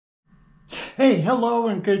Hey, hello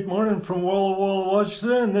and good morning from Walla Walla,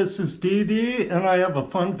 Washington. This is Dee Dee, and I have a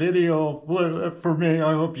fun video for me.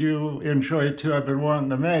 I hope you enjoy it too. I've been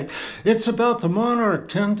wanting to make. It's about the Monarch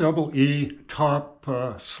 10ee top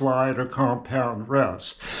slide or compound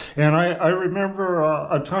rest. And I remember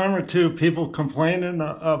a time or two people complaining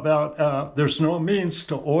about there's no means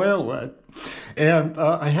to oil it. And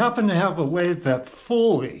I happen to have a lathe that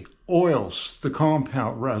fully oils the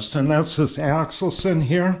compound rest, and that's this Axelson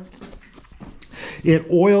here. It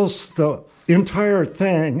oils the entire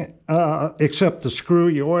thing except the screw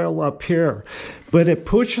you oil up here, but it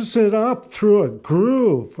pushes it up through a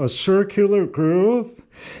groove, a circular groove.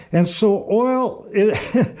 And so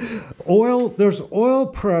there's oil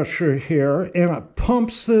pressure here, and it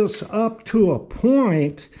pumps this up to a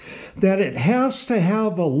point that it has to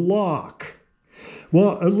have a lock.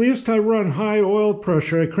 Well, at least I run high oil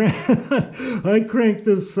pressure. I crank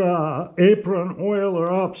this apron oiler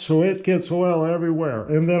up so it gets oil everywhere.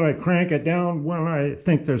 And then I crank it down when I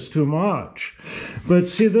think there's too much. But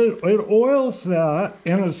see, it oils that,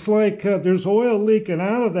 and it's like there's oil leaking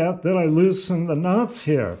out of that I loosen the nuts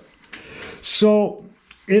here. So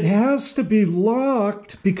it has to be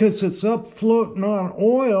locked because it's up floating on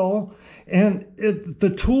oil, and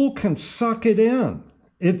the tool can suck it in.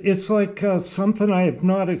 It's like something I have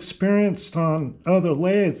not experienced on other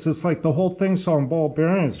lathes. It's like the whole thing's on ball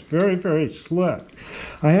bearings. Very, very slick.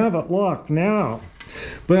 I have it locked now.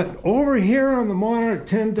 But over here on the Monarch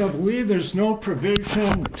 10ee, there's no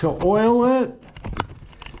provision to oil it.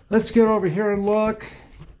 Let's get over here and look.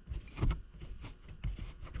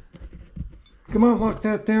 Come on, lock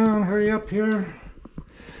that down. Hurry up here.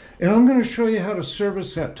 And I'm going to show you how to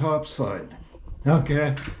service that top slide.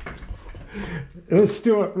 Okay. Let's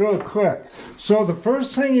do it real quick. So the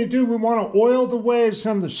first thing you do, we want to oil the ways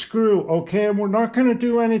on the screw, okay? And we're not going to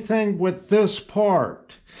do anything with this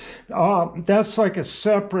part. That's like a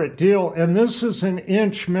separate deal. And this is an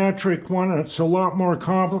inch metric one, and it's a lot more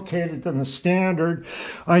complicated than the standard.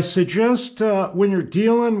 I suggest when you're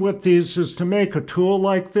dealing with these is to make a tool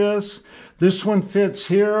like this. This one fits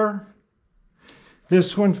here.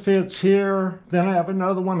 This one fits here. Then I have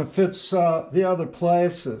another one that fits the other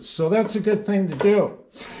places. So that's a good thing to do.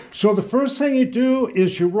 So the first thing you do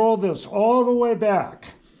is you roll this all the way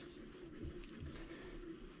back.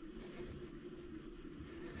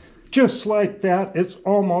 Just like that. It's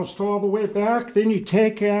almost all the way back. Then you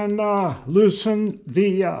take and loosen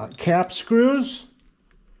the cap screws.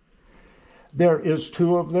 There is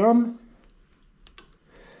 2 of them.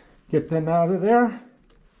 Get them out of there.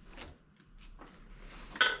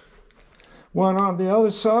 One on the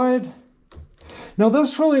other side. Now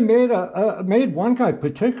this really made one guy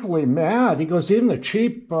particularly mad. He goes, even the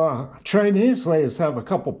cheap Chinese lathes have a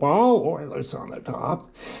couple ball oilers on the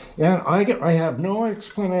top. And I have no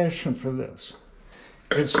explanation for this.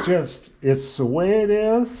 It's the way it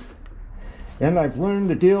is. And I've learned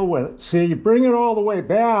to deal with it. See, you bring it all the way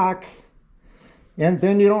back, and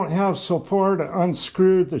then you don't have so far to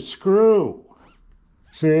unscrew the screw.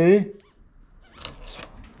 See?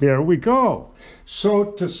 There we go. So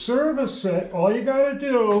to service it, all you got to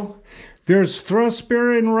do, there's thrust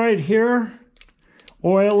bearing right here.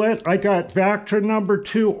 Oil it. I got Vector number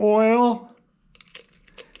 2 oil.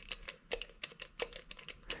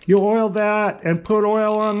 You oil that and put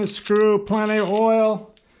oil on the screw, plenty of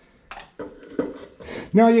oil.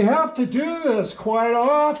 Now you have to do this quite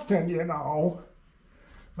often, you know.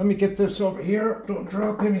 Let me get this over here. Don't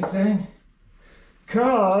drop anything.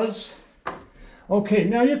 Because... okay,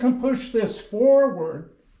 now you can push this forward,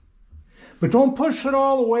 but don't push it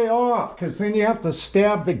all the way off, because then you have to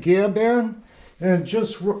stab the gib in. And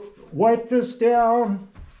just wipe this down,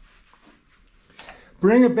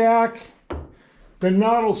 bring it back, the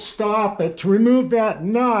nut will stop it. To remove that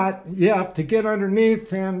nut, you have to get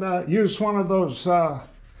underneath and use one of those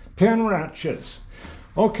pin wrenches.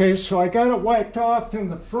 Okay, so I got it wiped off in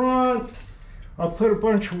the front. I'll put a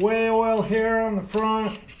bunch of whey oil here on the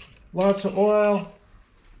front. Lots of oil.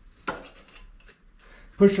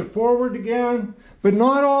 Push it forward again, but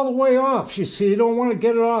not all the way off. You see, you don't want to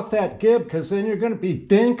get it off that gib because then you're going to be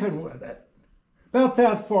dinking with it. About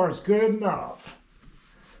that far is good enough.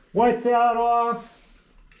 Wipe that off.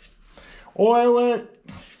 Oil it.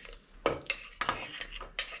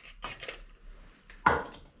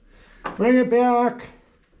 Bring it back.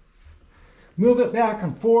 Move it back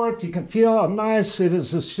and forth. You can feel how nice it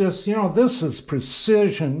is. It's just, you know, this is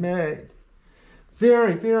precision made.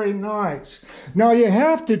 Very, very nice. Now you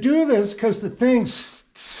have to do this because the thing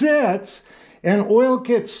sits and oil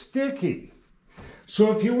gets sticky. So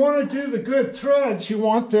if you want to do the good threads, you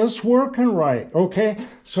want this working right, okay?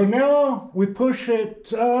 So now we push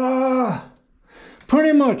it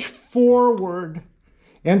pretty much forward,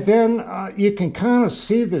 and then you can kind of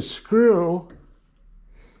see the screw.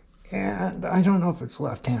 And I don't know if it's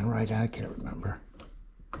left hand, right, I can't remember.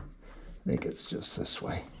 I think it's just this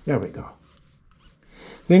way. There we go.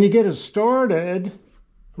 Then you get it started,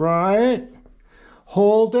 right?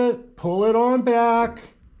 Hold it, pull it on back.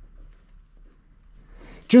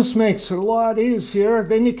 Just makes it a lot easier.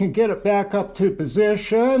 Then you can get it back up to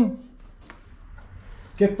position.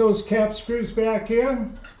 Get those cap screws back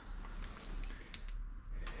in.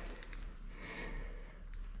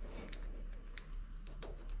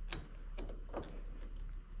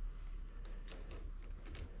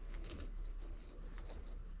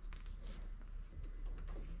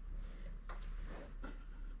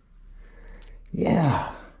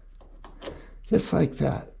 Yeah, just like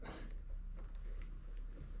that.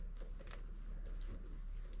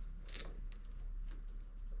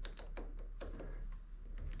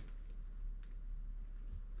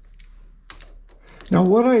 Now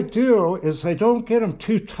what I do is I don't get them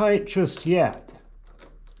too tight just yet.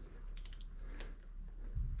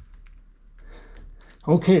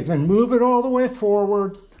 Okay, then move it all the way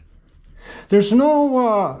forward. There's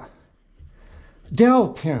no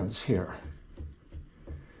dowel pins here.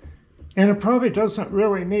 And it probably doesn't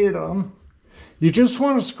really need them. You just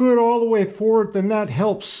want to screw it all the way forward, then that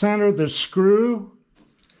helps center the screw.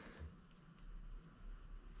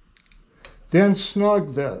 Then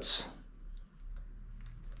snug this.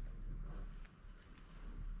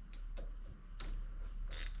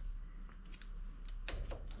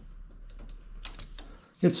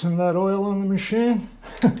 Get some of that oil on the machine.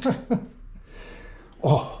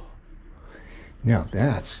 Oh, now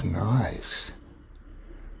that's nice.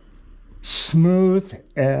 Smooth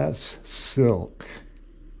as silk.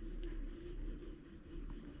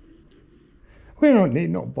 We don't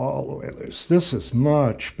need no ball oilers. This is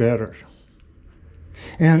much better.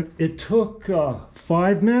 And it took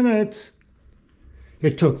 5 minutes.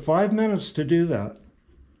 It took 5 minutes to do that.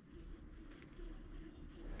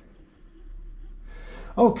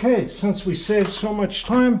 Okay, since we saved so much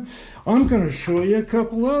time, I'm going to show you a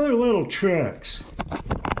couple other little tricks.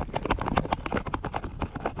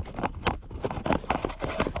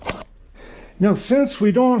 Now, since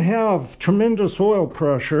we don't have tremendous oil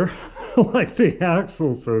pressure, like the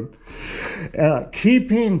Axelson,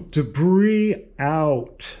 keeping debris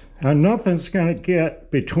out, and nothing's going to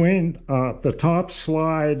get between the top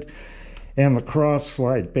slide and the cross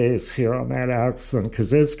slide base here on that Axelson,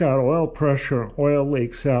 because it's got oil pressure and oil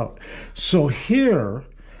leaks out. So here,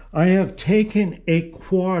 I have taken a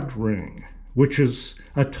quad ring, which is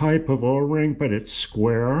a type of O-ring, but it's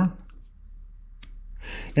square.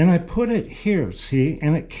 And I put it here, see,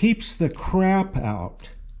 and it keeps the crap out,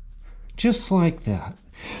 just like that.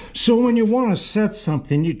 So when you want to set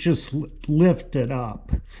something, you just lift it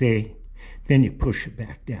up, see, then you push it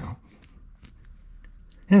back down.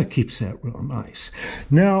 And it keeps that real nice.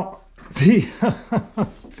 Now, the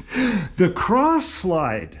cross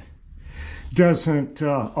slide doesn't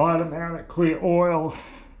automatically oil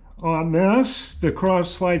on this. The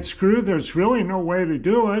cross slide screw, there's really no way to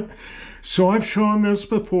do it. So I've shown this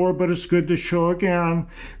before, but it's good to show again.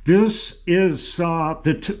 This is for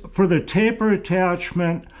the taper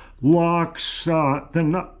attachment, locks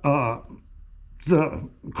the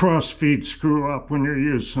cross feed screw up when you're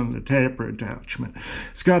using the taper attachment.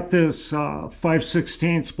 It's got this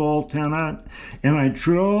 5/16 bolt in it, and I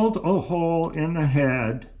drilled a hole in the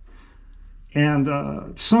head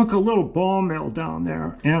and sunk a little ball mill down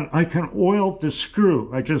there, and I can oil the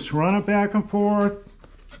screw. I just run it back and forth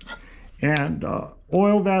and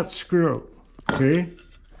oil that screw, see?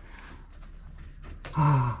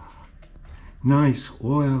 Ah, nice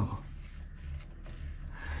oil.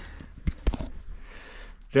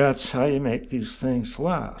 That's how you make these things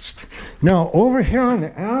last. Now, over here on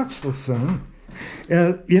the Axelson,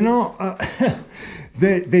 you know,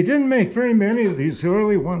 they didn't make very many of these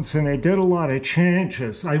early ones, and they did a lot of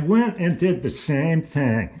changes. I went and did the same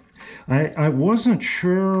thing. I wasn't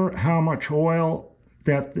sure how much oil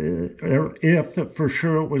that, if for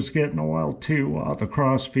sure it was getting oil to the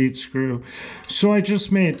cross feed screw. So I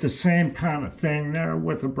just made the same kind of thing there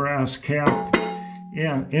with a brass cap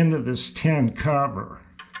and into this tin cover.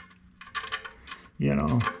 You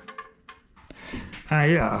know,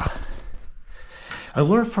 I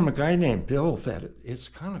learned from a guy named Bill that it's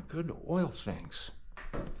kind of good to oil things.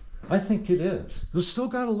 I think it is. There's still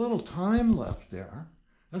got a little time left there.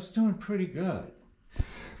 That's doing pretty good.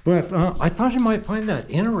 But I thought you might find that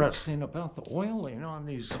interesting about the oiling on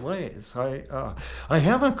these lathes. I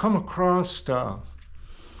haven't come across a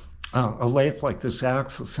lathe like this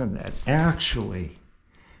Axelson that actually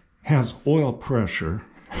has oil pressure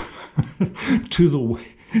to the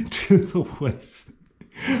waist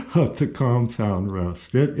of the compound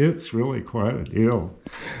rest. It's really quite a deal.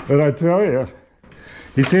 But I tell you,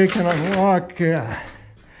 you take and unlock the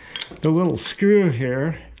little screw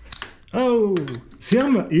here. Oh, see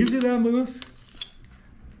how easy that moves?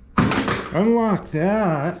 Unlock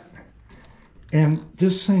that, and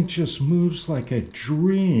this thing just moves like a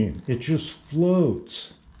dream. It just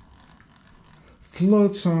floats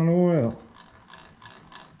on oil.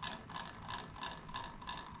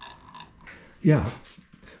 Yeah,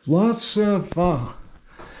 lots of oil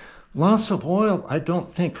I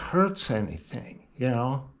don't think hurts anything, you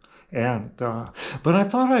know. And but I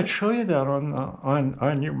thought I'd show you that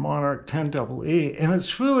on your Monarch 10ee, and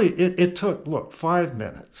it's really it took, look, 5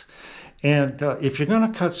 minutes. And if you're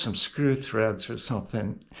going to cut some screw threads or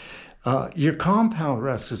something, your compound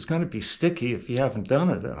rest is going to be sticky if you haven't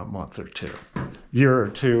done it in a month or two, year or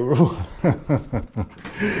two,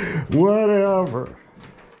 whatever.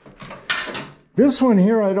 This one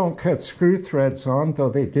here I don't cut screw threads on, though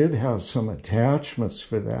they did have some attachments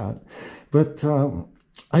for that. But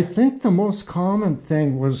I think the most common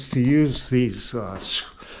thing was to use these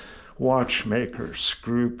watchmaker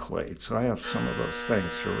screw plates. I have some of those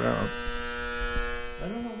things around. I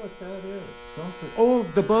don't know what that is. Something. Oh,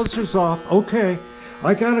 the buzzer's off. Okay,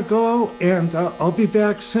 I gotta go, and I'll be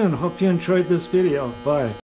back soon. Hope you enjoyed this video. Bye.